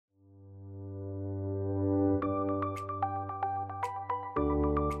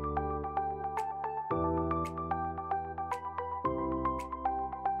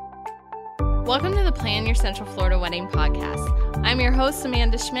Welcome to the Plan Your Central Florida Wedding podcast. I'm your host,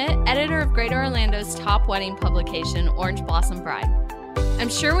 Amanda Schmidt, editor of Greater Orlando's top wedding publication, Orange Blossom Bride. I'm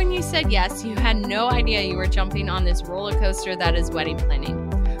sure when you said yes, you had no idea you were jumping on this roller coaster that is wedding planning.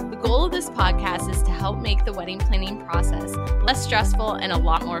 The goal of this podcast is to help make the wedding planning process less stressful and a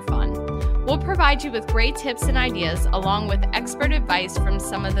lot more fun. We'll provide you with great tips and ideas along with expert advice from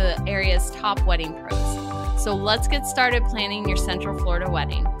some of the area's top wedding pros. So let's get started planning your Central Florida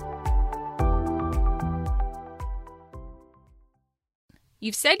wedding.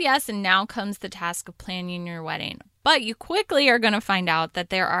 You've said yes, and now comes the task of planning your wedding. But you quickly are going to find out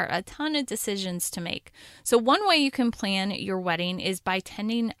that there are a ton of decisions to make. So one way you can plan your wedding is by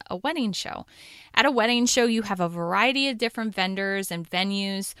attending a wedding show. At a wedding show, you have a variety of different vendors and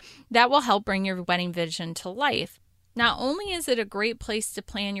venues that will help bring your wedding vision to life. Not only is it a great place to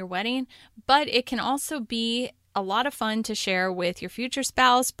plan your wedding, but it can also be a lot of fun to share with your future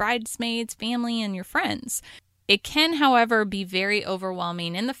spouse, bridesmaids, family, and your friends. It can, however, be very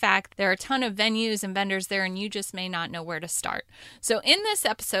overwhelming in the fact there are a ton of venues and vendors there and you just may not know where to start. So in this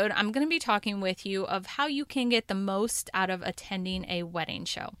episode, I'm going to be talking with you of how you can get the most out of attending a wedding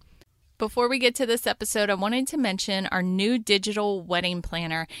show. Before we get to this episode, I wanted to mention our new digital wedding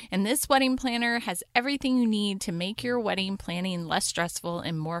planner. And this wedding planner has everything you need to make your wedding planning less stressful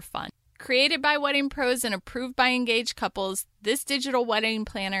and more fun. Created by wedding pros and approved by engaged couples, this digital wedding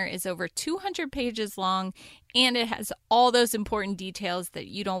planner is over 200 pages long, and it has all those important details that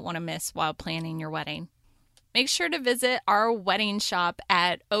you don't want to miss while planning your wedding. Make sure to visit our wedding shop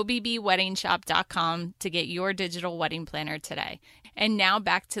at obbweddingshop.com to get your digital wedding planner today. And now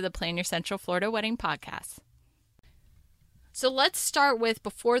back to the Plan Your Central Florida Wedding podcast. So let's start with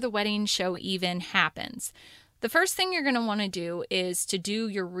before the wedding show even happens. The first thing you're going to want to do is to do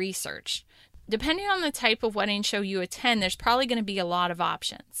your research. Depending on the type of wedding show you attend, there's probably going to be a lot of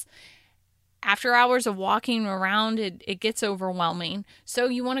options. After hours of walking around, it gets overwhelming, so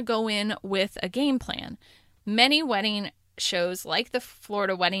you want to go in with a game plan. Many wedding shows, like the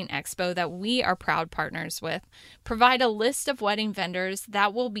Florida Wedding Expo that we are proud partners with, provide a list of wedding vendors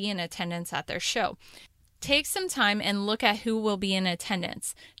that will be in attendance at their show. Take some time and look at who will be in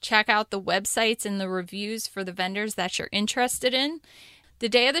attendance. Check out the websites and the reviews for the vendors that you're interested in. The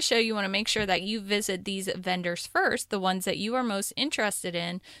day of the show, you want to make sure that you visit these vendors first, the ones that you are most interested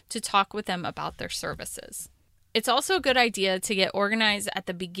in, to talk with them about their services. It's also a good idea to get organized at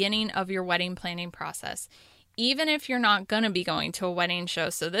the beginning of your wedding planning process, even if you're not going to be going to a wedding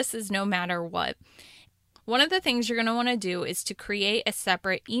show, so this is no matter what. One of the things you're going to want to do is to create a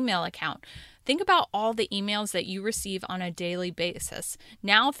separate email account. Think about all the emails that you receive on a daily basis.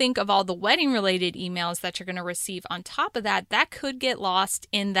 Now think of all the wedding-related emails that you're going to receive on top of that could get lost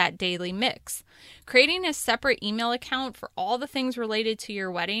in that daily mix. Creating a separate email account for all the things related to your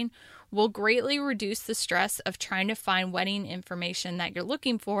wedding will greatly reduce the stress of trying to find wedding information that you're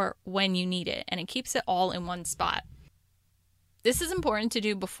looking for when you need it, and it keeps it all in one spot. This is important to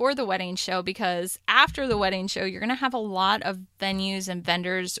do before the wedding show because after the wedding show, you're going to have a lot of venues and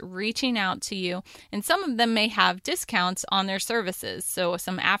vendors reaching out to you, and some of them may have discounts on their services, so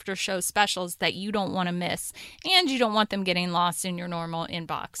some after show specials that you don't want to miss, and you don't want them getting lost in your normal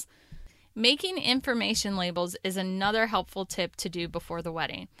inbox. Making information labels is another helpful tip to do before the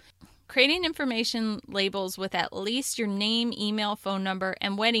wedding. Creating information labels with at least your name, email, phone number,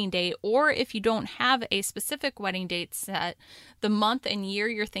 and wedding date, or if you don't have a specific wedding date set, the month and year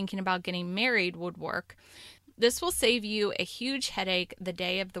you're thinking about getting married would work. This will save you a huge headache the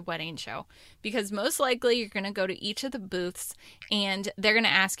day of the wedding show because most likely you're going to go to each of the booths and they're going to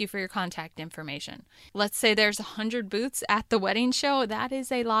ask you for your contact information. Let's say there's 100 booths at the wedding show. That is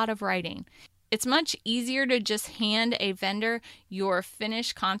a lot of writing. It's much easier to just hand a vendor your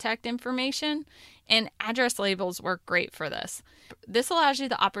finished contact information, and address labels work great for this. This allows you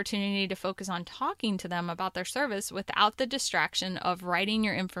the opportunity to focus on talking to them about their service without the distraction of writing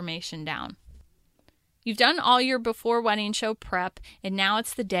your information down. You've done all your before wedding show prep, and now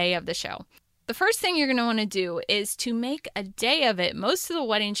it's the day of the show. The first thing you're going to want to do is to make a day of it. Most of the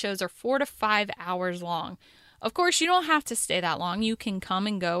wedding shows are 4 to 5 hours long. Of course, you don't have to stay that long. You can come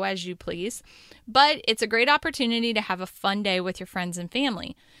and go as you please, but it's a great opportunity to have a fun day with your friends and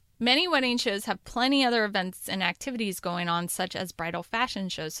family. Many wedding shows have plenty other events and activities going on, such as bridal fashion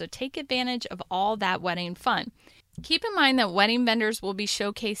shows, so take advantage of all that wedding fun. Keep in mind that wedding vendors will be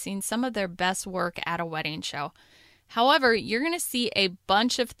showcasing some of their best work at a wedding show. However, you're going to see a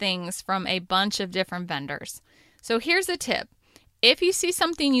bunch of things from a bunch of different vendors. So here's a tip. If you see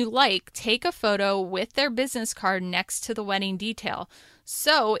something you like, take a photo with their business card next to the wedding detail.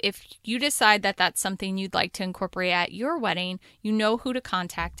 So if you decide that that's something you'd like to incorporate at your wedding, you know who to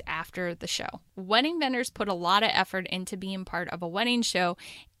contact after the show. Wedding vendors put a lot of effort into being part of a wedding show,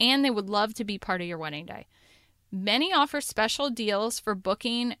 and they would love to be part of your wedding day. Many offer special deals for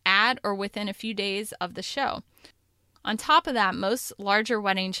booking at or within a few days of the show. On top of that, most larger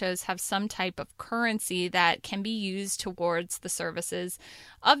wedding shows have some type of currency that can be used towards the services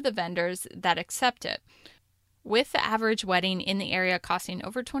of the vendors that accept it. With the average wedding in the area costing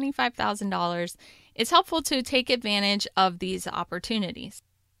over $25,000, it's helpful to take advantage of these opportunities.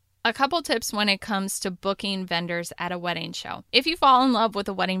 A couple tips when it comes to booking vendors at a wedding show. If you fall in love with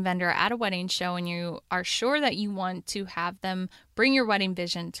a wedding vendor at a wedding show and you are sure that you want to have them bring your wedding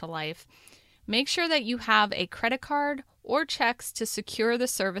vision to life, make sure that you have a credit card or checks to secure the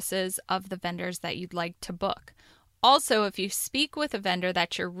services of the vendors that you'd like to book. Also, if you speak with a vendor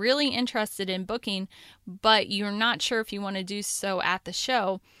that you're really interested in booking, but you're not sure if you want to do so at the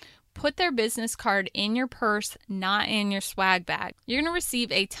show, put their business card in your purse, not in your swag bag. You're going to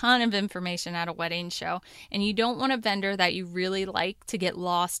receive a ton of information at a wedding show, and you don't want a vendor that you really like to get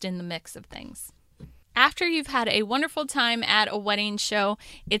lost in the mix of things. After you've had a wonderful time at a wedding show,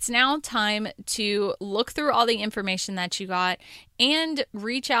 it's now time to look through all the information that you got and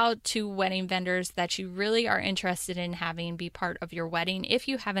reach out to wedding vendors that you really are interested in having be part of your wedding if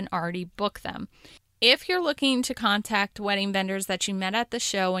you haven't already booked them. If you're looking to contact wedding vendors that you met at the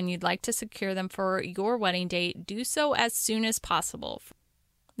show and you'd like to secure them for your wedding date, do so as soon as possible.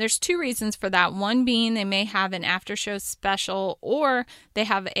 There's two reasons for that. One being they may have an after show special or they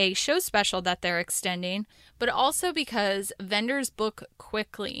have a show special that they're extending, but also because vendors book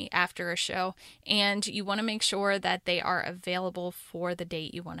quickly after a show and you want to make sure that they are available for the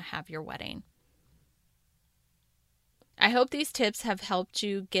date you want to have your wedding. I hope these tips have helped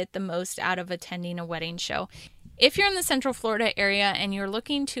you get the most out of attending a wedding show. If you're in the Central Florida area and you're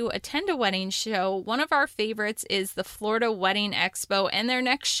looking to attend a wedding show, one of our favorites is the Florida Wedding Expo, and their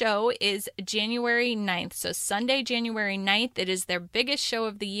next show is January 9th. So Sunday, January 9th, it is their biggest show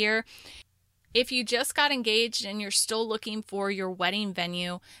of the year. If you just got engaged and you're still looking for your wedding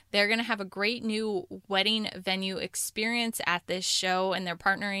venue, they're going to have a great new wedding venue experience at this show, and they're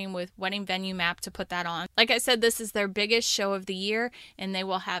partnering with Wedding Venue Map to put that on. Like I said, this is their biggest show of the year, and they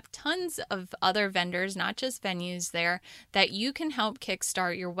will have tons of other vendors, not just venues there, that you can help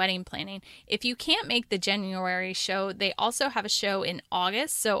kickstart your wedding planning. If you can't make the January show, they also have a show in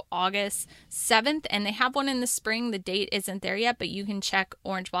August, so August 7th, and they have one in the spring. The date isn't there yet, but you can check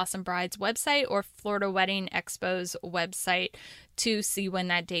Orange Blossom Bride's website or Florida Wedding Expo's website to see when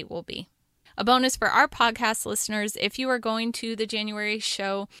that date will be. A bonus for our podcast listeners, if you are going to the January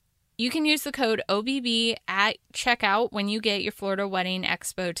show, you can use the code OBB at checkout when you get your Florida Wedding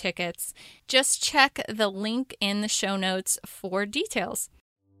Expo tickets. Just check the link in the show notes for details.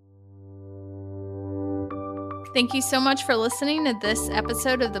 Thank you so much for listening to this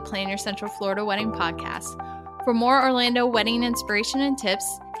episode of the Plan Your Central Florida Wedding Podcast. For more Orlando wedding inspiration and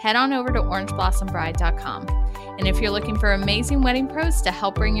tips, head on over to orangeblosombride.com. And if you're looking for amazing wedding pros to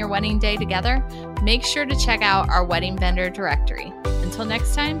help bring your wedding day together, make sure to check out our wedding vendor directory. Until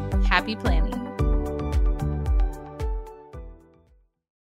next time, happy planning.